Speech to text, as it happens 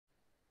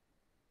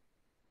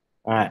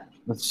All right,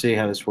 let's see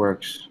how this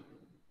works.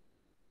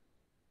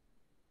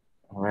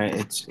 All right,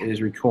 it is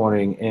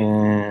recording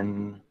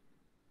in.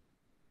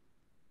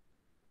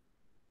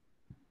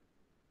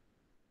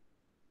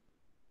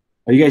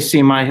 Are you guys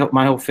seeing my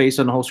whole face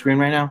on the whole screen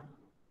right now?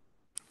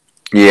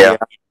 Yeah.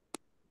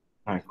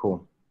 All right,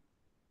 cool.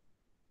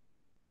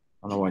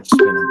 I don't know why it's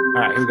spinning. All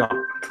right, here we go.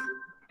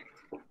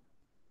 All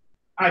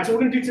right, so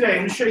what we're going to do today, I'm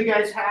going to show you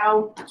guys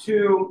how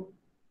to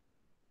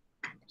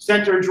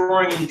center a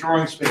drawing in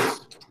drawing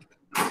space.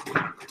 All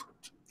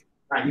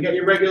right, you got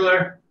your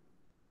regular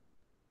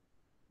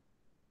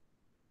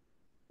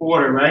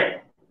border,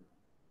 right?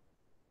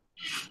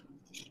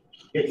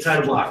 Get your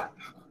title block.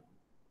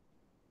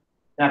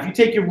 Now, if you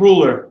take your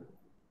ruler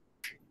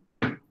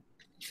and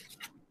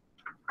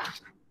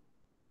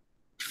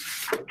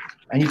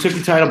you took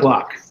your title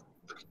block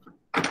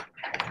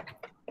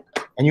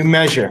and you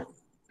measure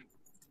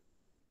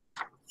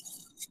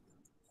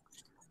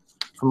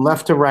from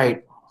left to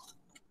right,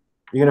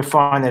 you're going to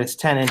find that it's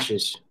 10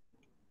 inches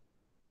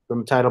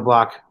from title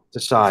block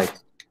to side.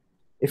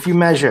 If you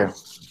measure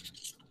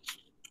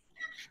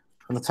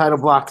from the title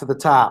block to the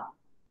top,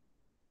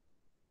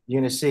 you're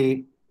going to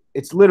see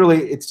it's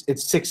literally it's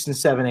 6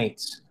 7/8.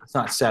 It's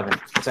not 7.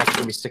 It's actually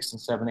going to be 6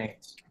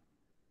 7/8.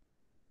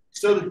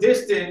 So the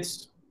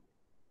distance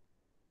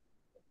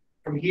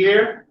from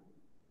here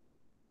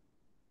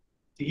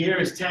to here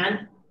is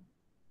 10.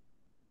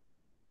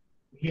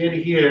 From here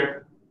to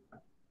here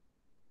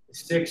is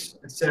 6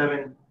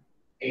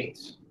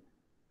 7/8.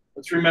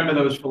 Let's remember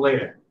those for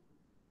later.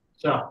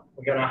 So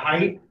we got our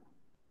height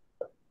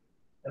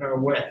and our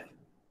width.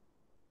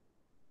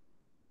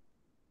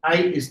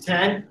 Height is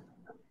 10.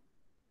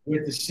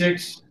 Width is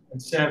 6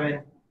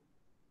 7/8.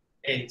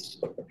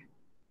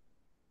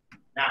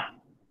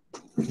 Now,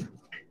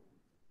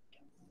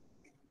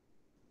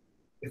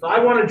 if I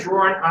want to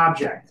draw an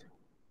object,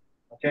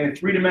 okay, a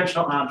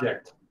three-dimensional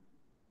object,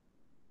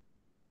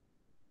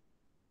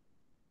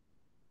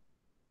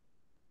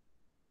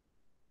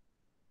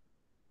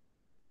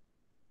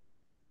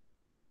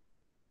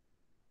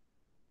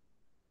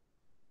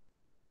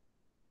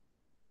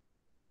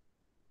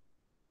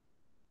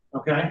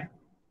 okay,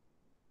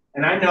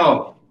 and I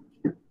know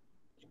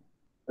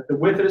that the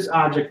width of this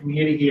object from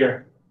here to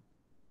here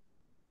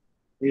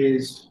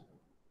is,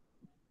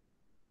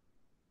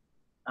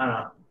 I don't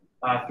know,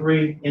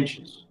 3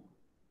 inches.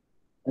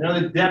 I know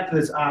the depth of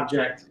this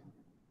object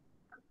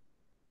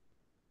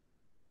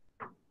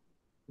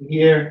from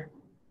here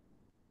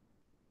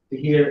to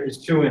here is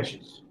 2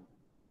 inches.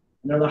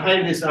 I know the height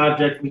of this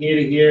object from here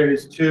to here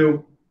is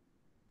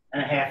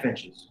 2.5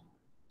 inches.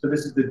 So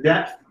this is the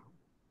depth,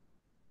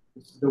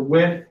 this is the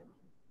width,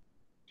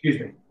 excuse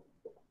me,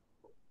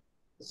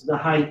 this is the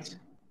height,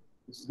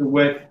 this is the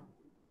width,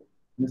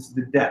 and this is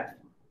the depth.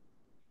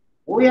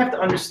 What we have to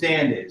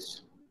understand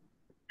is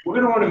we're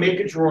going to want to make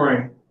a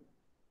drawing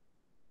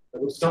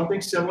that looks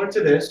something similar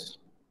to this.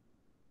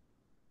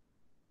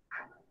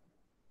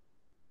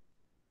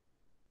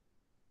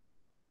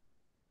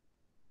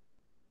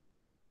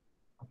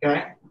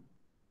 Okay?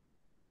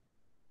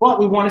 But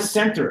we want to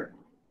center it.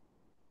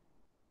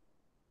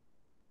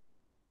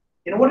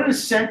 In order to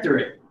center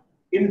it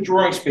in the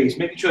drawing space,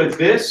 making sure that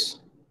this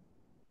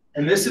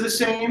and this are the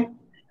same,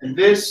 and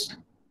this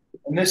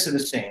and this are the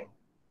same,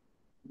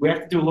 we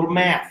have to do a little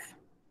math.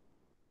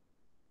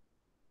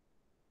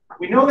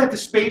 We know that the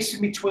space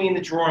in between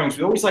the drawings,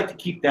 we always like to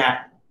keep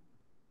that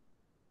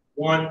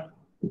 1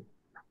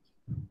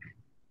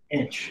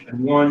 inch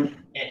and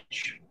 1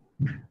 inch.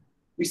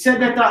 We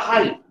said that the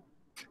height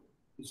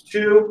is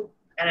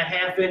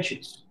 2.5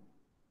 inches.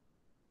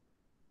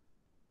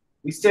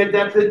 We said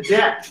that the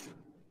depth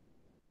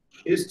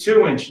is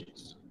 2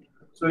 inches.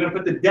 So we're going to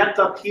put the depth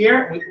up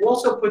here, and we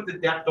also put the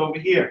depth over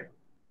here.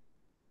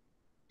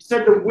 We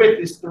said the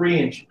width is 3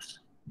 inches.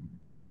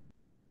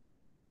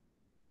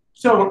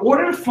 So in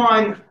order to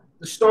find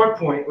the start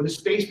point, or the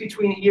space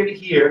between here to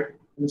here,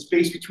 and the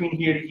space between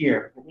here to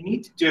here, what we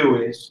need to do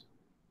is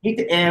we need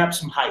to add up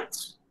some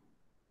heights.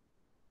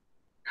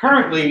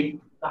 Currently,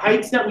 the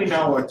heights that we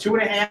know are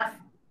 2.5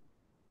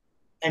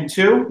 and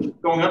 2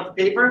 going up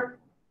the paper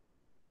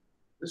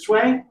this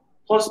way,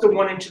 plus the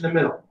 1 inch in the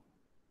middle.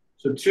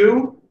 So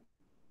 2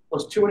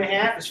 plus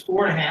 2.5 is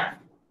 4.5,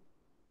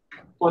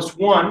 plus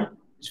 1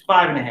 is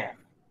 5.5. I'm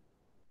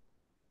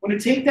going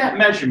to take that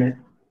measurement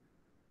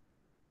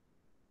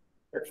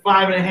at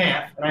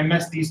 5.5, and I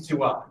messed these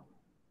two up.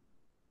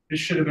 This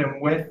should have been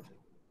width.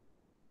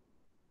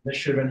 This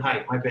should have been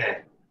height. My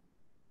bad.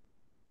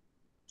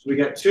 So we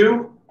got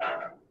 2,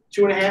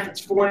 2.5,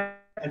 it's 4,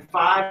 and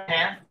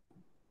 5.5.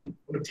 I'm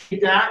going to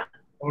take that,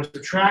 I'm going to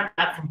subtract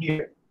that from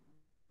here.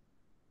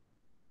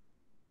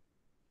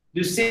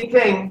 Do the same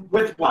thing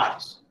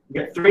width-wise. We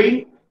got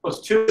 3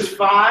 plus 2 is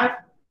 5,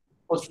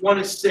 plus 1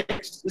 is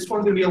 6. This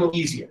one's going to be a little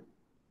easier.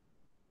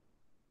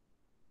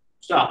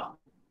 So,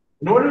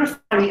 in order to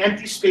find the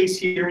empty space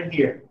here and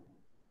here,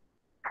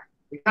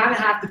 we kind of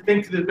have to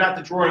think about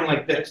the drawing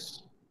like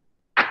this.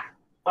 If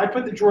I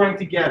put the drawing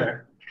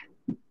together,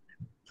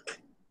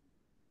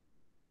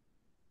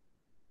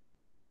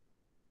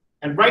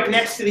 And right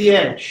next to the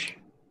edge,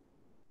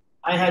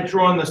 I had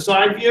drawn the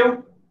side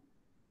view,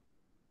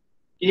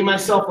 gave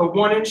myself a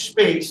 1-inch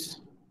space.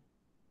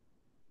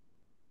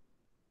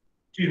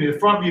 Excuse me, the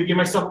front view, gave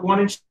myself a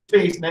 1-inch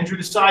space, and then drew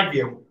the side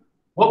view.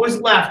 What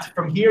was left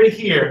from here to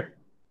here,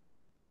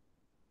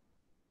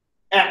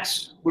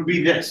 X would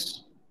be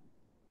this,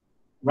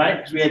 right?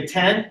 Because we had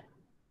 10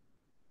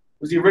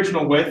 was the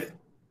original width.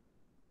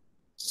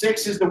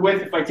 6 is the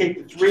width if I take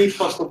the 3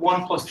 plus the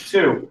 1 plus the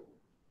 2.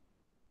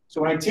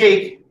 So when I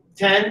take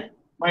 10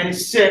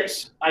 minus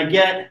 6, I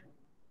get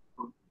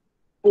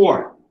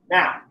 4.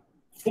 Now,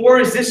 4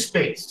 is this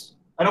space.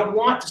 I don't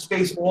want the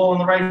space all on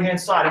the right-hand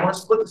side. I want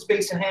to split the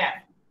space in half.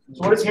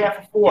 So what is half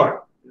of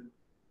 4?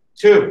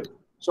 2.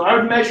 So I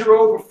would measure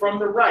over from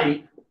the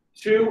right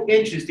 2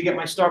 inches to get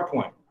my start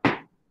point.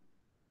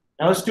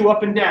 Now let's do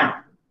up and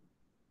down.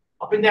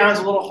 Up and down is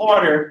a little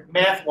harder,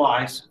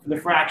 math-wise, for the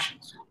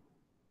fractions.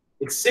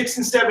 It's 6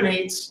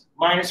 7/8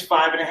 minus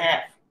 5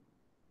 1/2.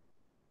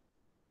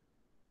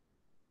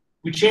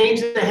 We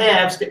change the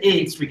halves to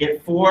eighths, we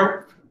get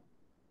 4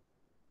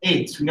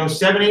 eighths. We know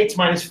 7/8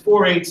 minus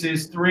 4 eighths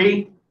is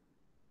 3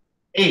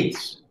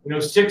 eighths. We know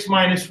 6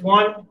 minus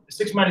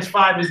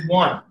 5 is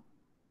 1.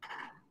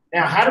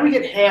 Now, how do we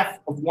get half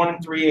of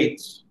 1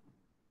 3/8?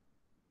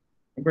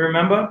 Anybody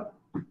remember?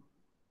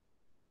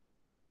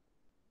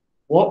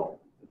 Well,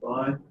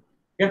 divide.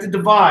 You have to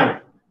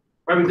divide.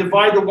 Right, we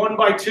divide the 1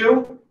 by 2,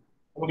 and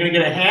we're going to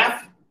get a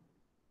half.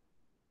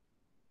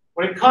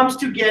 When it comes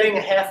to getting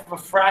a half of a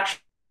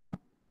fraction,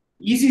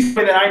 the easiest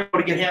way that I know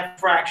to get half a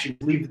fraction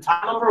is leave the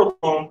top number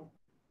alone,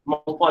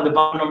 multiply the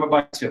bottom number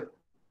by 2.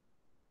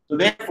 So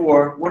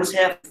therefore, what is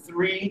half of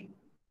 3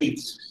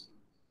 eighths?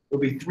 It'll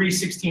be 3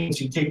 16ths.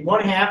 So you take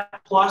 1/2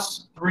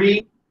 plus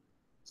 3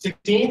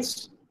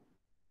 16ths,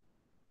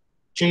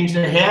 change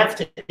the half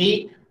to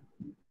 8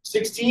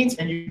 16ths,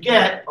 and you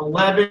get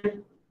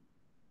 11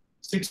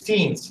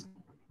 16ths.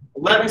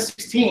 11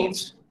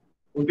 16ths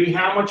would be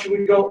how much you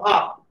would go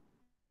up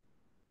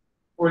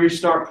for your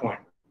start point.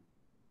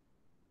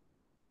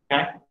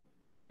 Okay?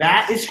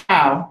 That is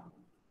how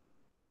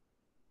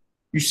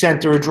you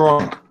center a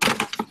drawing.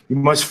 You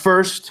must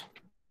first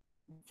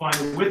find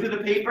the width of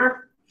the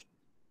paper,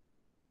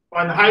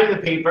 find the height of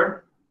the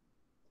paper,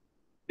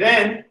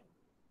 then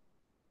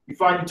you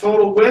find the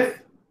total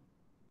width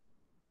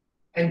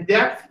and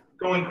depth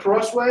going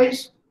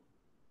crossways,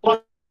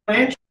 plus an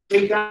inch,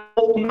 take that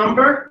whole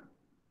number,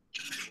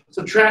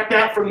 subtract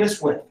that from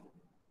this width.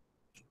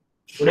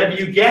 Whatever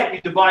you get,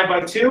 you divide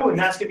by 2, and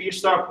that's going to be your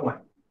start point.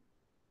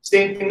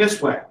 Same thing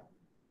this way.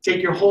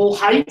 Take your whole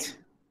height,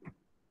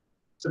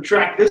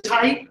 subtract this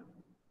height,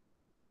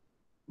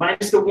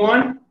 minus the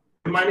 1,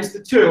 and minus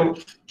the 2.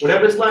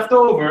 Whatever's left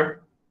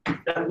over,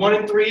 that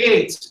 1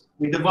 3/8,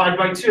 we divide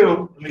by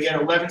 2, and we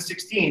get 11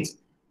 16ths.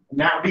 And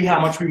that would be how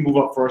much we move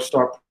up for our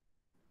start point.